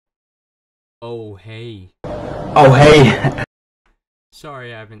Oh, hey. Oh, hey.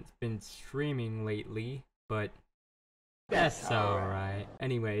 Sorry I haven't been streaming lately, but that's alright.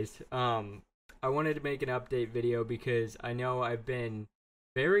 Anyways, I wanted to make an update video because I know I've been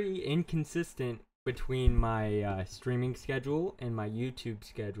very inconsistent between my streaming schedule and my YouTube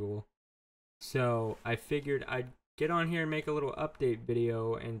schedule. So I figured I'd get on here and make a little update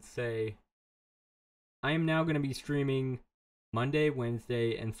video and say I am now going to be streaming Monday,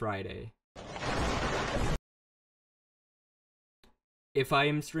 Wednesday, and Friday. If I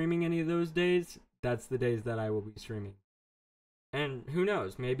am streaming any of those days, that's the days that I will be streaming. And who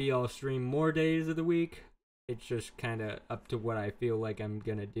knows, maybe I'll stream more days of the week. It's just kind of up to what I feel like I'm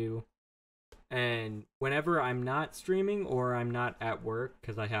gonna do. And whenever I'm not streaming or I'm not at work,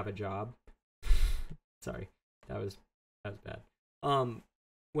 because I have a job. Sorry, that was bad.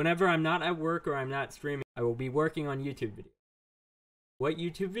 Whenever I'm not at work or I'm not streaming, I will be working on YouTube videos. What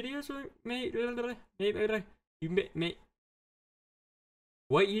YouTube videos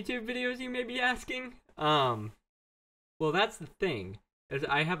What YouTube videos, you may be asking? Well, that's the thing. Is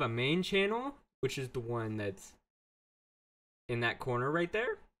I have a main channel, which is the one that's in that corner right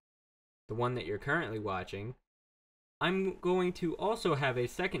there. The one that you're currently watching. I'm going to also have a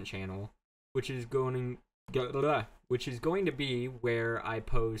second channel, which is going to be where I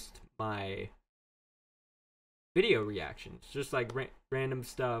post my video reactions. Just like random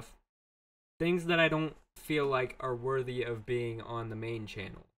stuff. Things that I don't feel like are worthy of being on the main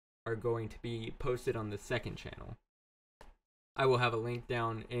channel are going to be posted on the second channel. I will have a link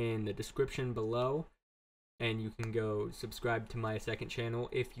down in the description below, and you can go subscribe to my second channel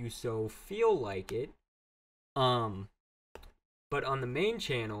if you so feel like it. But on the main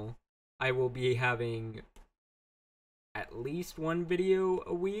channel, I will be having at least one video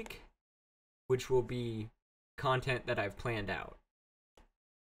a week, which will be content that I've planned out.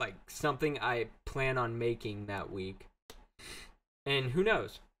 Like something I plan on making that week. And who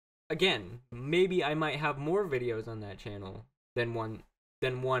knows? Again, maybe I might have more videos on that channel than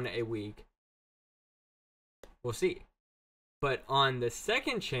one a week. We'll see. But on the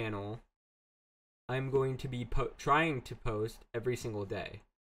second channel, I'm going to be trying to post every single day.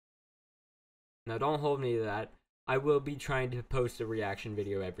 Now don't hold me to that. I will be trying to post a reaction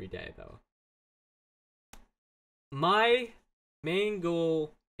video every day though. My main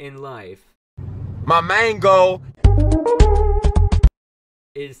goal in life,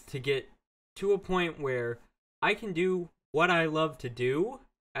 is to get to a point where I can do what I love to do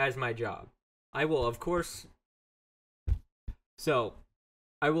as my job. I will of course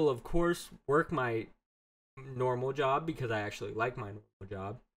work my normal job because I actually like my normal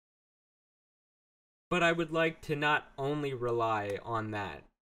job. But I would like to not only rely on that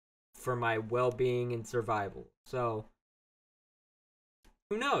for my well-being and survival. So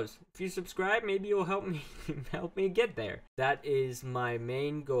who knows? If you subscribe, maybe you'll help me get there. That is my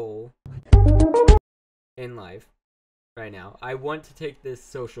main goal in life right now. I want to take this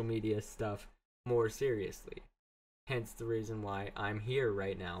social media stuff more seriously. Hence the reason why I'm here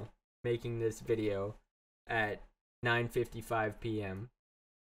right now, making this video at 9:55 p.m.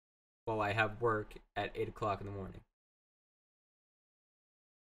 while I have work at 8 o'clock in the morning.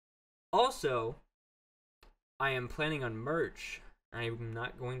 Also, I am planning on merch. I'm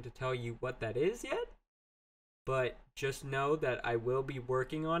not going to tell you what that is yet, but just know that I will be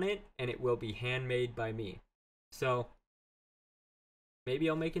working on it, and it will be handmade by me. So, maybe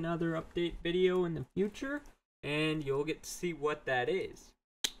I'll make another update video in the future, and you'll get to see what that is.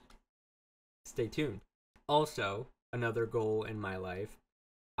 Stay tuned. Also, another goal in my life,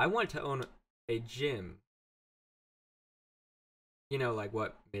 I want to own a gym. You know, like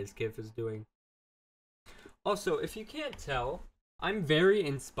what Mizkif is doing. Also, if you can't tell, I'm very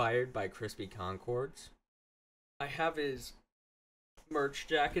inspired by Crispy Concords. I have his merch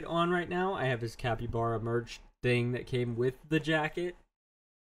jacket on right now. I have his capybara merch thing that came with the jacket.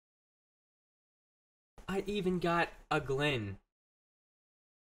 I even got a Glenn.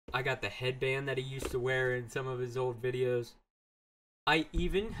 I got the headband that he used to wear in some of his old videos. I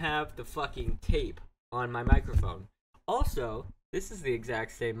even have the fucking tape on my microphone. Also, this is the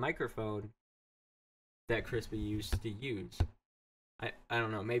exact same microphone that Crispy used to use. I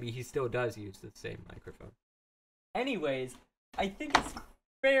don't know, maybe he still does use the same microphone. Anyways, I think it's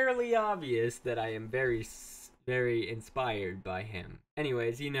fairly obvious that I am very inspired by him.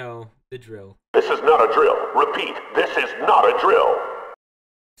 Anyways, you know the drill. This is not a drill. Repeat, this is not a drill.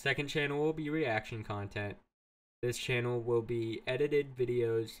 Second channel will be reaction content. This channel will be edited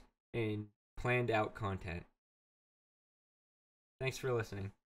videos and planned out content. Thanks for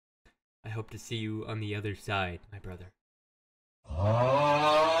listening. I hope to see you on the other side, my brother.